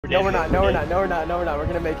No, we're not. No, we're not. No, we're not. No, we're not. We're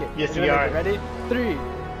gonna make it. Yes, we are. Ready? 3,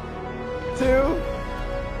 2,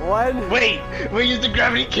 1. Wait, use the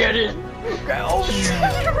gravity cannon. Oh,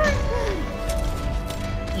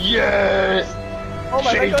 yes. oh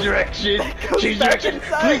my Change God, direction. Change back direction.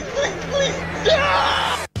 inside. Please.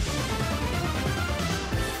 Ah!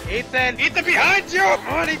 Ethan, behind you! Come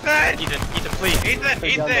on, Ethan! Ethan, please.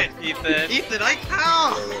 Ethan, I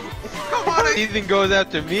can't! Come on! Ethan goes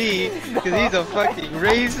after me, because he's a fucking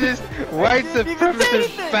racist, white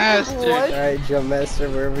supremacist bastard! Alright, Joe Master,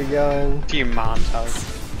 where are we going? To your mom's house.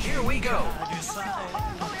 Here we go.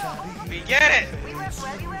 We get it!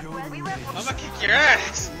 I'm gonna kick your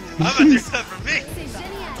ass! I'm gonna do that for me!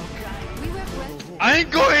 I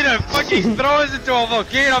ain't going to fucking throw us into a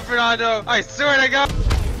volcano, Fernando! I swear to God!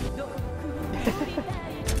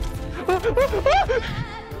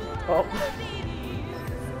 Oh.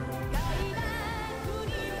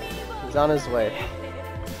 He's on his way.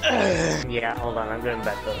 Yeah, hold on, I'm going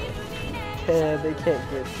back though. Yeah, they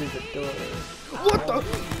can't get through the door. What the?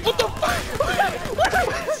 What the fuck?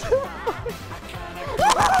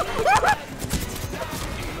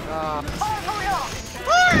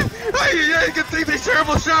 You can take these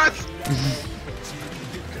terrible shots!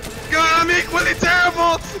 God, I'm equally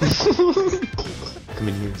terrible! Come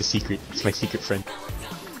in here, the secret. It's my secret friend.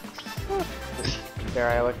 There,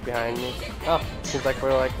 I look behind me. Oh, seems like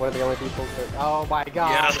we're like one of the only people that. Oh my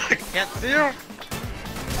God! Yeah, I can't see you!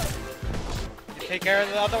 You take care of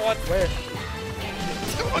the other one? Where?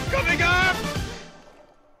 The one coming up!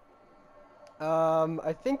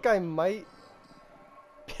 I think I might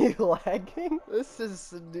be lagging. This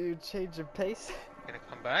is a new change of pace. Gonna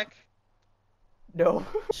come back? No.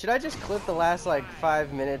 Should I just clip the last like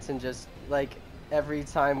 5 minutes and just like every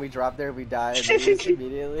time we drop there we die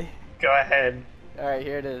immediately? Go ahead. Alright,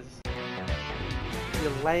 here it is. You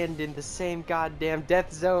land in the same goddamn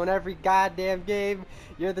death zone every goddamn game.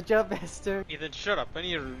 You're the jump master. Ethan, shut up. I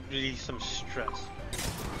need to release some stress.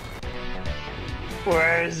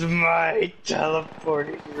 Where's my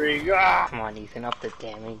teleporting ring? Ah! Come on, Ethan, up the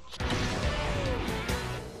damage.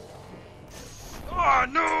 Oh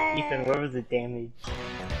no! Ethan, where was the damage?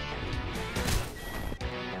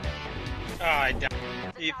 Oh, I died.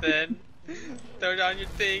 Ethan, throw down your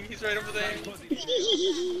thing. He's right over there.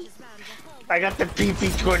 I got the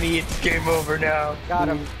PP-20, it's game over now. Got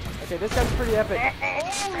him. Okay, this gun's pretty epic.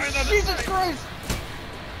 Jesus Christ!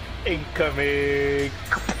 Incoming!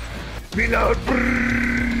 Reload!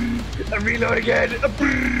 Brrr. Reload again!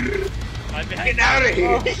 Brrr. Get out of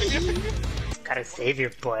here! Gotta save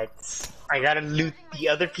your butts. I gotta loot the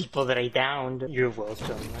other people that I downed. You're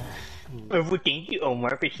welcome. Well, thank you,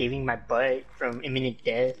 Omar, for saving my butt from imminent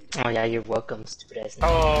death. Oh yeah, you're welcome, stupid ass.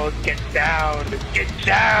 Oh, get down! Get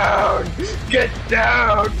down! Get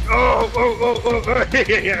down! Oh!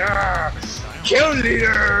 Yeah! Kill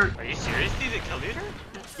leader! Are you serious? He's a kill leader?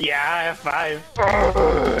 Yeah, I have 5.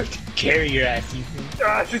 Oh, carry your ass, Ethan.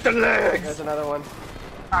 Ah, shoot the legs! There's another one.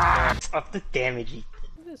 Ah, up the damage, Ethan.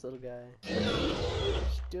 Look at this little guy.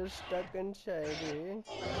 Still stuck inside here.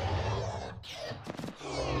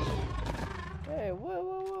 Hey,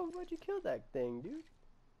 whoa, why'd you kill that thing, dude?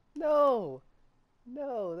 No!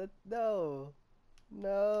 No.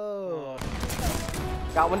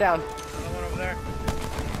 Got one down. Another one over there.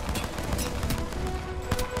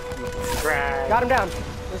 Right. Got him down.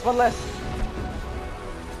 There's one less.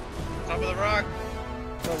 Top of the rock.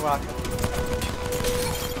 No rock.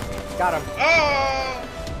 Got him. Oh!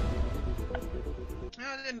 No, I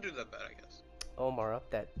didn't do that bad, I guess. Omar, up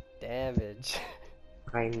that damage.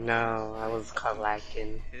 I know, I was caught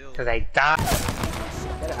lacking. Cause I died.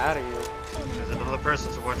 Get out of here. There's another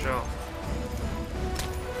person, so watch out.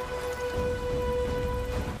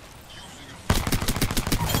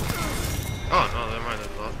 Oh, no, never mind,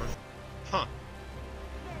 there's the last person. Huh.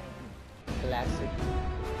 Classic.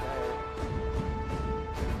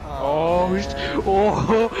 Oh, man.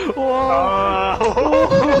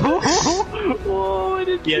 oh, I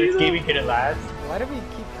didn't Yeah, this gaming couldn't last. Why do we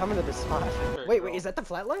keep coming to this spot? Wait, is that the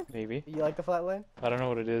flatline? Maybe. You like the flatline? I don't know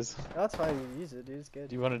what it is. No, it's fine. You use it, dude. It's good.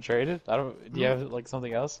 Do you want to trade it? I don't. Do you have like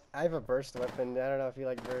something else? I have a burst weapon. I don't know if you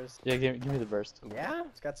like burst. Yeah, give me the burst. Yeah,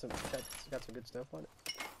 it's got some good stuff on it.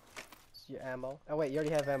 It's your ammo. Oh wait, you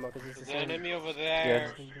already have ammo because it's the There's an same. enemy over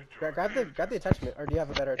there. Grab the attachment, or do you have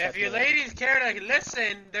a better attachment? If you ladies care to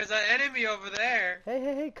listen, there's an enemy over there.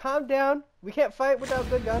 Hey, calm down. We can't fight without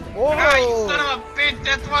good guns. Ah, you Whoa! son of a bitch,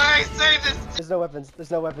 that's why I say this There's no weapons.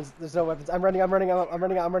 There's no weapons. There's no weapons. I'm running out.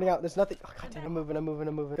 There's nothing. Oh, God damn, I'm moving.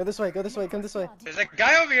 Go this way. Come this way. There's a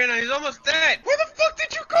guy over here now, he's almost dead. Where the fuck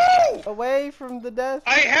did you go? Away from the death.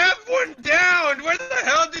 I have one down. Where the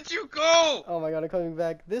hell did you go? Oh my God, I'm coming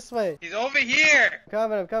back. This way. He's over here.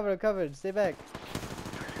 I'm covered. Stay back.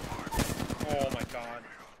 Oh my God.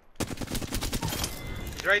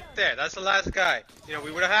 He's right there. That's the last guy. You know,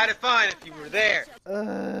 we would have had it fine if you were there.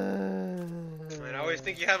 I always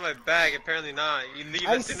think you have my bag. Apparently not. You leave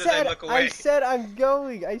as soon as I look away. I said I'm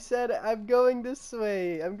going. I'm going this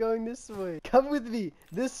way. Come with me.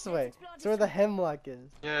 This way. It's where the hemlock is.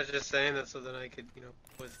 Yeah, I was just saying that so that I could, you know,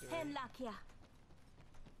 with you.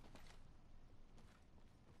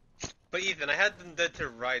 But Ethan, I had them dead to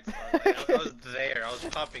rights. I was there. I was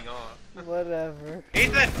popping off. Whatever.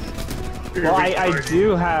 Ethan! Well, I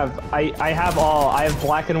do have, I have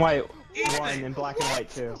black and white 1 and black and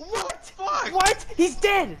white 2. What the fuck? What? He's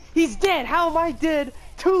dead! How am I dead?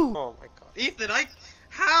 2! Oh my God. Ethan,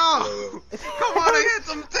 how? Come on, I had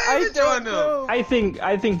some damage on him! I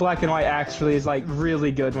think black and white actually is like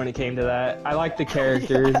really good when it came to that. I like the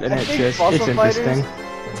characters and it's interesting.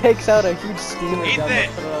 Takes out a huge steamer. Ethan!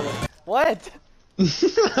 What? 3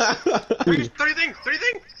 things!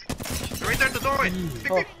 Right there at the doorway!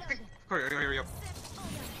 Here we go.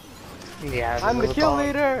 Yeah, I'm the kill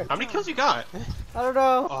leader! How many kills you got? I don't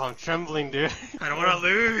know. Oh, I'm trembling, dude. I don't want to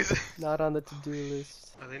lose. Not on the to-do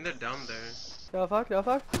list. I think they're down there. No fuck.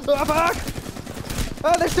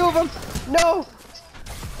 Oh, there's 2 of them! No!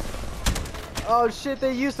 Oh shit,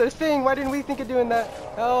 they used their thing. Why didn't we think of doing that?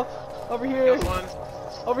 Oh, over here. Got one.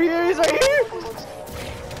 Over here, he's right here!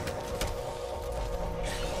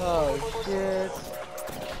 Oh shit.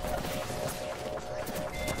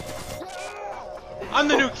 I'm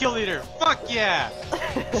the new kill leader. Fuck yeah!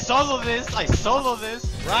 Solo this. I solo this.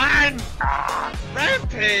 Run!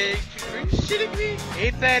 Rampage! Are you shitting me?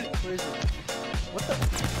 Ethan! Where is it? What the?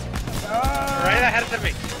 Right ahead of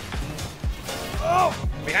me. Oh!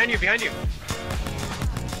 Behind you.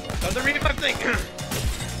 Throw the revive thing.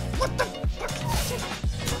 What the fuck?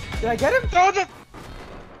 Did I get him? Throw the...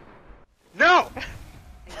 No!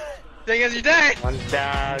 Thing is, you're dead! One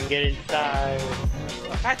down, get inside.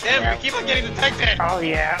 God damn, we keep on getting detected! Oh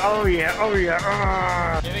yeah.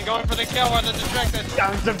 Getting going for the kill while they're distracted.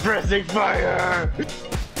 I'm suppressing fire!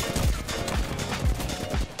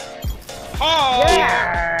 Oh!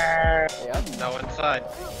 Yeah! No inside.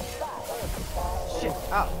 Shit.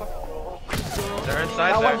 Ow, fuck. They're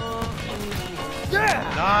inside That there. one.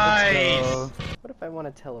 Yeah! Nice! What if I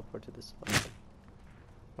want to teleport to this one?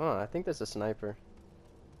 Oh, I think there's a sniper.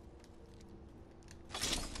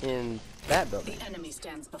 In that building. The enemy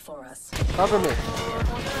stands before us. Cover me.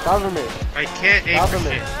 I can't aim for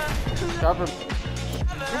shit. Cover me.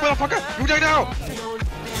 You motherfucker! You die now!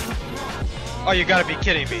 Oh, you gotta be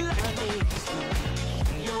kidding me.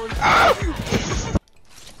 Ah!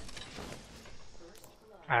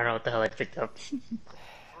 I don't know what the hell I picked up.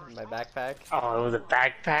 My backpack. Oh, it was a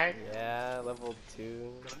backpack? Yeah, level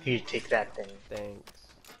 2. You take that thing. Thanks.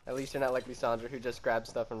 At least you're not like Lissandra who just grabs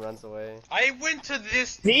stuff and runs away. I went to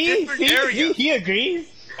this different area. He agrees.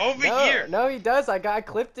 Over here. No, he does. I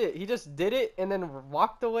clipped it. He just did it and then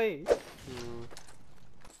walked away. That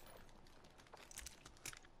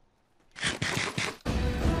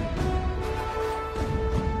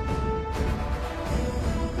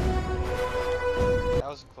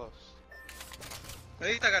was close. At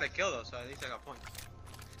least I got a kill though, so at least I got points.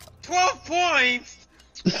 12 points!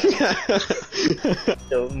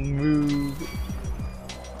 Don't move.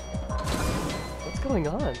 What's going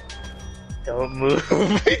on? Don't move.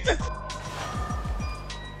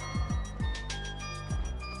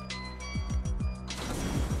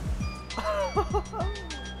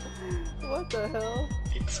 What the hell?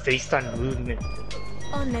 It's based on movement.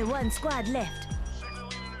 Only 1 squad left.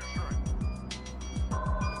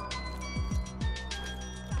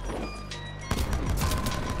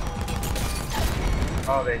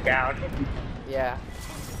 Oh, they're down. Yeah.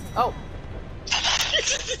 Oh!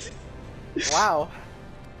 Wow.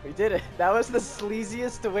 We did it. That was the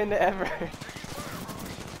sleaziest win ever.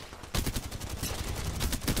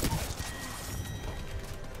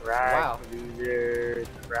 Right. Wow. Loser.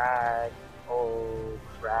 Right. Oh,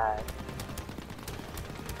 right.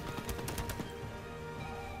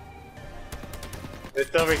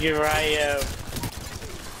 It's over here where I am.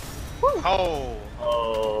 Oh.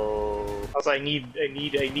 Oh. Also, I need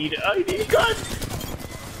guns.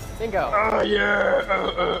 Bingo. Oh yeah.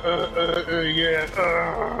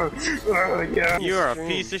 Yeah. You're a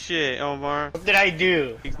piece of shit, Omar. What did I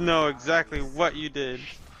do? You know exactly what you did.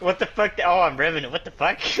 What the fuck? Oh, I'm Revenant. What the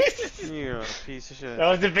fuck? You're a piece of shit. I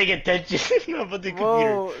wasn't paying attention about the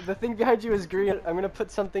computer. Whoa, the thing behind you is green. I'm gonna put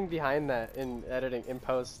something behind that in editing, in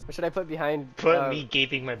post. What should I put behind? Put me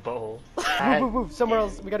gaping my butthole. Move, somewhere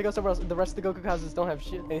else. We gotta go somewhere else. The rest of the Goku houses don't have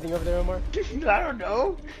shit. Anything over there, Omar? I don't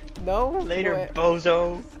know. No? Later, Wait.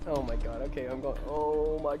 bozo. Oh my god, okay, I'm going.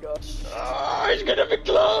 Oh my gosh. Oh, it's gonna be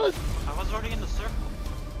close. I was already in the circle.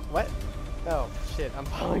 What? Oh shit, I'm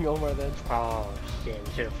following Omar then. Oh shit,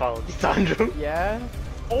 we should have followed Lisandro. Yeah?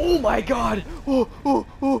 Oh my god! Oh, oh,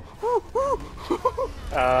 oh, oh,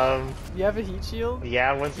 oh. You have a heat shield?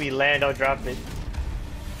 Yeah, once we land, I'll drop it.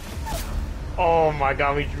 Oh my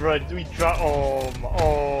god, we drop, oh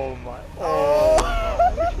my.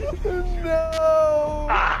 No!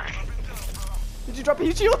 Ah. Did you drop a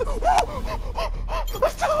heat shield? I'm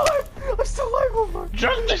still alive! I'm still alive, Omar!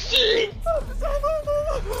 Drop the shit!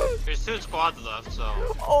 There's 2 squads left, so.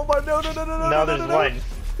 Oh my, no. No, there's one.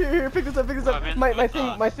 Here, pick this up.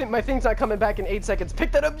 My thing's not coming back in 8 seconds.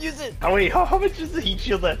 Pick that up, use it! Oh wait, how much is the heat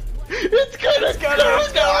shield left? It's going! It's going!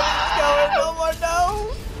 Omar,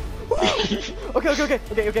 no! Okay,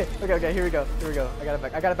 here we go. I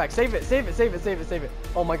got it back. Save it.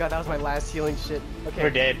 Oh my god, that was my last healing shit. Okay. We're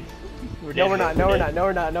dead. No, we're not.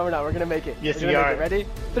 We're gonna make it. Yes, we are. Ready?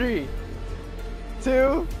 3,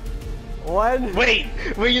 2, 1. Wait,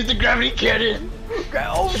 use the gravity cannon.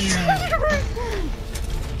 Oh shit!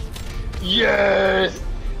 Yes.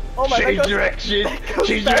 Oh my Change god. direction.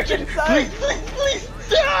 Change direction. Please.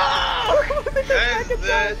 No!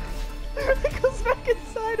 It goes back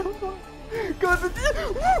inside. Omar.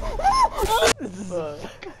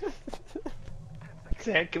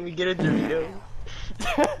 Sam, can we get a Dorito?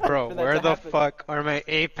 Bro, where the fuck are my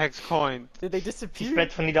Apex coins? Did they You disappear?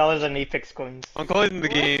 spent $20 on Apex coins. I'm calling the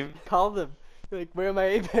game. Call them. Like, where are my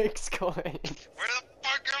Apex coins? Where the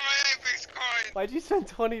fuck are my Apex coins? Why'd you spend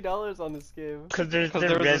 $20 on this game? Cause there's the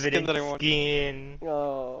there was a skin Revenant that I wanted. skin.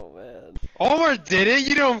 Oh man. Omar did it.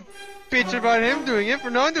 You don't bitch about him doing it.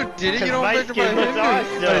 Fernando did it. You don't my bitch skin about him was doing it.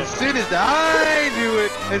 awesome. But as soon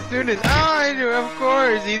as I do it, of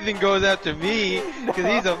course, Ethan goes after me because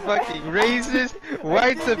he's a fucking racist,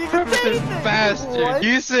 white supremacist bastard. What?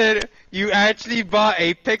 You said you actually bought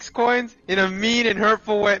Apex coins in a mean and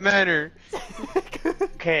hurtful way-manner.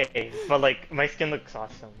 Okay, but like, my skin looks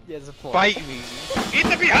awesome. Yeah, it's a point. Fight me.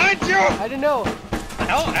 Ethan behind you! I didn't know. The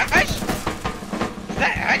hell, Ash? Is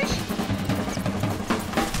that Ash?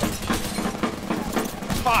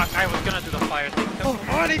 Fuck, I was gonna do the fire thing. Oh,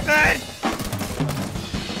 come on, Ethan!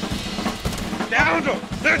 Down to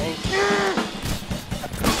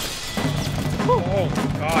Oh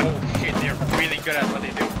god, oh shit, they're really good at what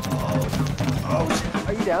they do. Oh shit.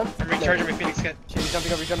 Are you down? I'm recharging my Phoenix kit. Shit, he's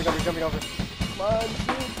jumping over. Come on,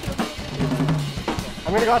 shoot.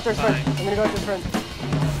 I'm gonna go out there first.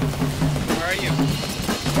 Where are you?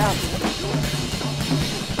 Down.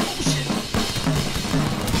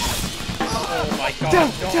 Oh my god, Down.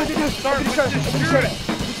 Start with the shooting!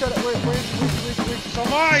 Where's So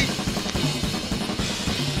mine!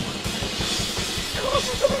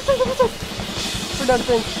 We're done,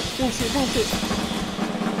 thing shit.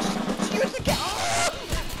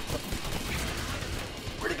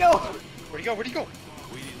 Where'd he go? Where'd he go?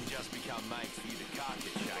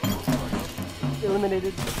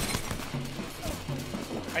 Eliminated.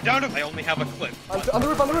 I downed him. I only have a clip. On the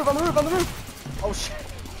roof. Oh shit.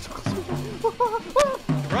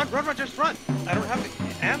 Run, just run. I don't have the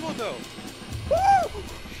ammo though.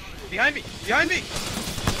 Behind me.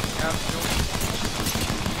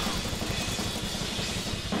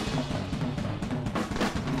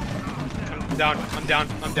 I'm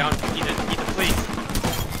down. Ethan, please.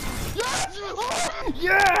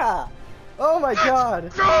 Yeah! Oh my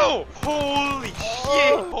god. Go! Holy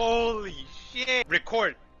shit.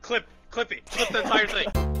 Record. Clip it. Clip the entire thing.